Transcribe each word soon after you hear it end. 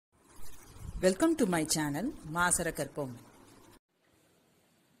Welcome to my channel maasarakarpom.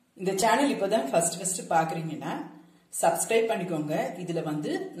 இந்த channel இப்போதான் first பாக்குறீங்கன்னா சப்ஸ்கிரைப் பண்ணிக்கோங்க. இதுல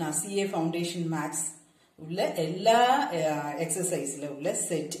வந்து நான் CA ஃபவுண்டேஷன் மேத்ஸ் உள்ள எல்லா எக்ஸசைஸ்ல உள்ள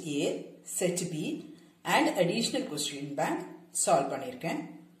set A, set B and additional question bank solve பண்ணிருக்கேன்.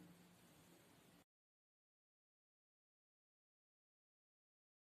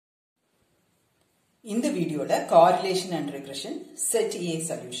 இந்த வீடியோல correlation and regression set A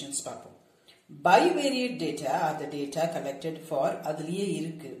solutions பார்ப்போம். Bivariate data are the data collected for அதுலயே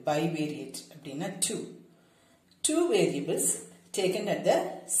இருக்கு bivariate அப்படின்னா two variables taken at the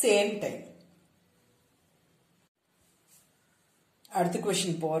same time. அடுத்த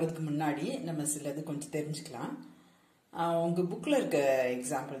क्वेश्चन போறதுக்கு முன்னாடி நம்ம சிலது கொஞ்சம் தெரிஞ்சுக்கலாம். உங்க புக்ல இருக்க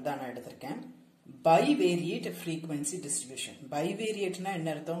எக்ஸாம்பிள் தான் நான் எடுத்திருக்கேன். Bivariate frequency distribution. Bivariateனா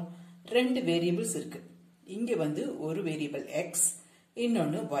என்ன அர்த்தம்? ரெண்டு வேரியபிள்ஸ் இருக்கு. இங்க வந்து ஒரு வேரியபிள் x,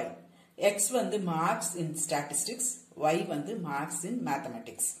 இன்னொன்னு y. x வந்து மார்க்ஸ் இன் ஸ்டாட்டிஸ்டிக்ஸ், y வந்து மார்க்ஸ் இன்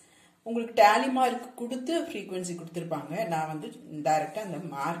மேத்தமெட்டிக்ஸ். உங்களுக்கு டேலி மார்க் கொடுத்து ஃப்ரீக்வன்சி கொடுத்துருப்பாங்க. நான் வந்து டைரக்டா அந்த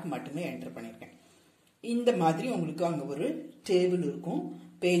மார்க் மட்டுமே என்டர் பண்ணிருக்கேன். இந்த மாதிரி உங்களுக்கு அங்க ஒரு டேபிள் இருக்கும்.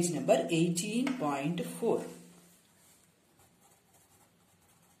 Page number 18.4.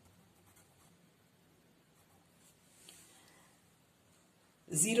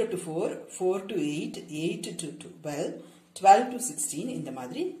 Zero to 4, 4 to 8, 8 to 12, 12 to 16 இந்த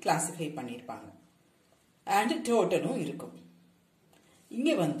மாதிரி கிளாசிஃபை பண்ணிருப்பாங்க. அண்ட் டோட்டலும் இருக்கும். இங்க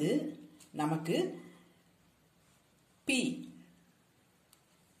வந்து நமக்கு P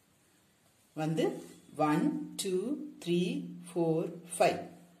வந்து 1, 2, 3, 4, 5.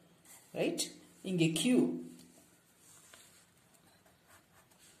 ரைட்? இங்க Q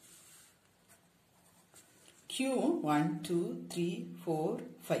Q 1, 2, 3, 4,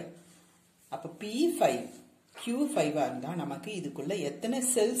 5. அப்ப P5, Q5 இருந்தா நமக்கு இதுக்குள்ள எத்தனை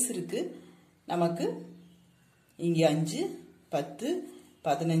செல்ஸ் இருக்கு? நமக்கு இங்க 5, 10,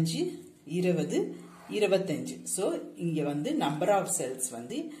 15, 20, 25. So இங்க வந்து நம்பர் ஆஃப் செல்ஸ்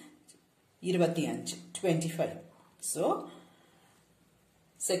வந்து 25, 25. So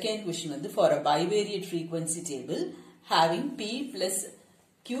second question வந்து for a bivariate frequency table having P plus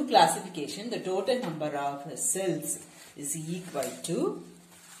Q classification, the total number of cells is equal to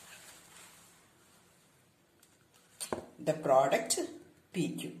the product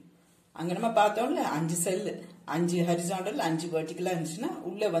PQ. அங்க நம்ம பார்த்தோம்ல 5 செல், 5 ஹரிசாண்டல், 5 வெர்டிகலா இருந்துச்சுன்னா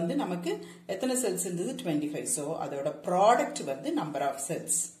உள்ள வந்து நமக்கு எத்தனை செல்ஸ் இருந்தது? 25. சோ அதோட ப்ராடக்ட் வந்து number of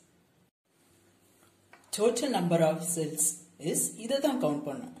cells. Total number of cells is இதை தான் கவுண்ட்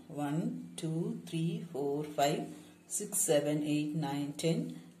பண்ணும். 1, 2, 3, 4, 5, 6, 7, 8, 9, 10,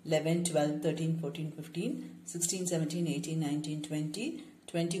 11, 12, 13, 14, 15, 16, 17, 18, 19, 20,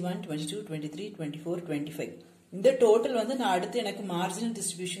 21, 22, 23, 24, 25. இந்த டோட்டல் வந்து நான் அடுத்து எனக்கு மார்ஜினல்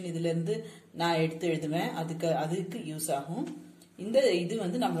டிஸ்ட்ரிபியூஷன் இதுல இருந்து நான் எடுத்து எழுதுவேன். அதுக்கு யூஸ் ஆகும். இது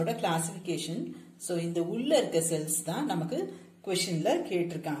வந்து நம்மளோட கிளாசிபிகேஷன். சோ இந்த உள்ள இருக்க செல்ஸ் தான் நமக்கு क्वेश्चनல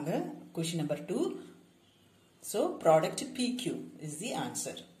கேட்டிருக்காங்க. Question number 2. So product PQ is the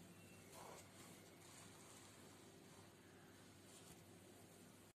answer.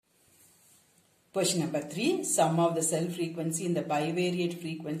 Question number 3. Sum of the cell frequency in the bivariate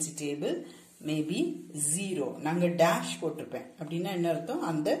frequency table may be 0. நாங்க dash போட்டிருப்பேன். அப்படின்னா என்ன அர்த்தம்?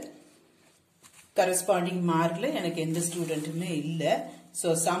 அந்த corresponding markல எனக்கு எந்த ஸ்டூடெண்ட்டுமே இல்ல. So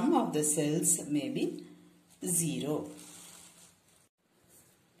sum of the cells may be 0.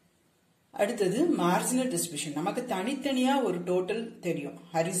 அடுத்தது மார்ஜினல் டிஸ்ட்ரிபியூஷன். நமக்கு தனித்தனியா ஒரு டோட்டல் தெரியும்.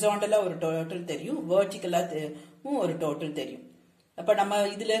 ஹரிசாண்டலா ஒரு டோட்டல் தெரியும், வெர்டிகலா ஒரு டோட்டல் தெரியும். அப்ப நம்ம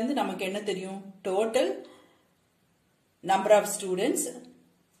இதுல இருந்து நமக்கு என்ன தெரியும்? Total number of students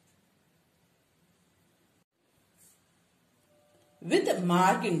with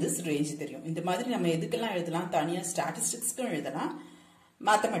mark in this range தெரியும். இந்த மாதிரி நம்ம எதுக்கெல்லாம் எழுதலாம்? தனியா ஸ்டாட்டிஸ்டிக்ஸ்க்கும் எழுதலாம்,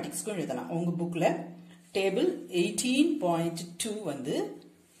 மேத்தமெட்டிக்ஸ்க்கும் எழுதலாம். உங்க புக்ல டேபிள் 18.2 வந்து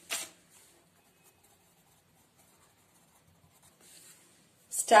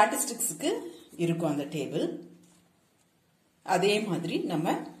ஸ்டாட்டிஸ்டிக்ஸ்க்கு இருக்கும் அந்த டேபிள். அதே மாதிரி நம்ம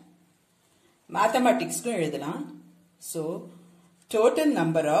மேத்தமெட்டிக்ஸ்க்கும் எழுதலாம். So total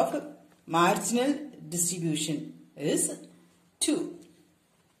number of marginal distribution is 2.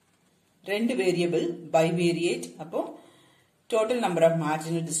 ரெண்டு வேரியபிள் பைவேரியேட். அப்போ total number of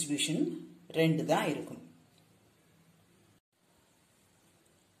marginal distribution 2 தான் இருக்கும்.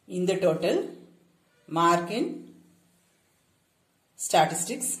 இந்த டோட்டல் மார்க் இன்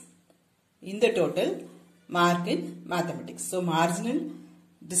statistics, இந்த total mark in mathematics. So marginal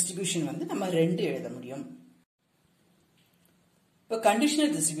distribution வந்து நம்ம 2 எழுத முடியும். இப்போ conditional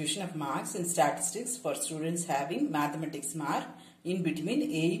distribution of marks in statistics for students having mathematics mark in between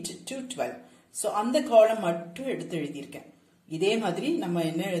 8 to 12. So அந்த காலம் மட்டும் எடுத்து எழுதியிருக்கேன். இதே மாதிரி நம்ம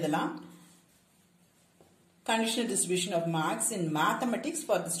என்ன எழுதலாம், conditional distribution of marks in mathematics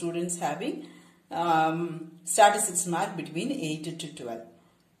for the students having statistics mark between 8 to 12.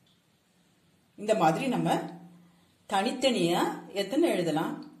 இந்த மாதிரி நம்ம தனித்தனியா எத்தனை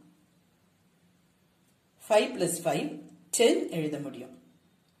எழுதலாம், 5 plus 5 10 எழுத முடியும்.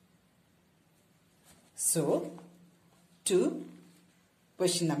 So to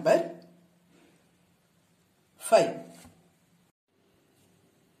question number 5.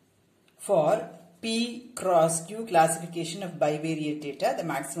 For P cross Q classification of bivariate data, the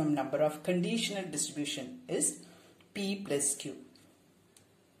maximum number of conditional distribution is P plus Q.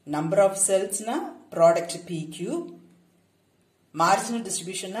 Number of cells na product PQ. Marginal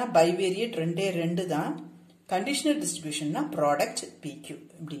distribution na bivariate ரெண்டே ரெண்டு தான். Conditional distribution na product PQ.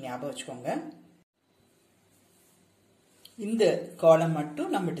 இப்படி ஞாபகம் வச்சுக்கோங்க. இந்த காலம்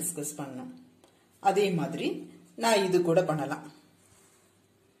மட்டும் நம்ம டிஸ்கஸ் பண்ணோம். அதே மாதிரி நான் இது கூட பண்ணலாம்.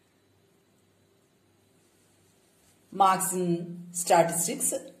 Marks in statistics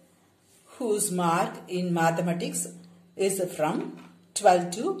whose mark in mathematics is from 12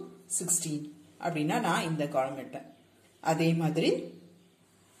 to 16 அப்படின்னா நான் இந்த காலம் எடுப்பேன். அதே மாதிரி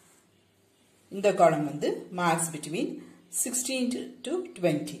இந்த காலம் வந்து marks between 16 to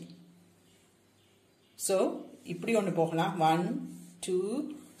 20. So இப்படி ஒன்று போகலாம். 1 2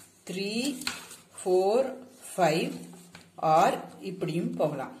 3 4 5 or இப்படியும்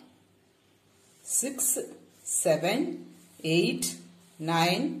போகலாம். 6 7 8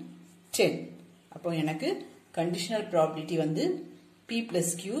 9 10. அப்போ எனக்கு conditional probability வந்து P plus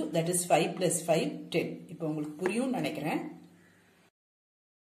Q, that is 5 plus 5 10. இப்போ உங்களுக்கு புரியும் நினைக்கிறேன்.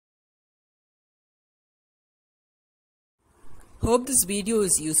 Hope this video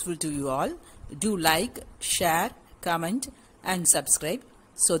is useful to you all. Do like, share, comment and subscribe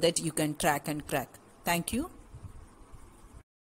so that you can track and crack. Thank you.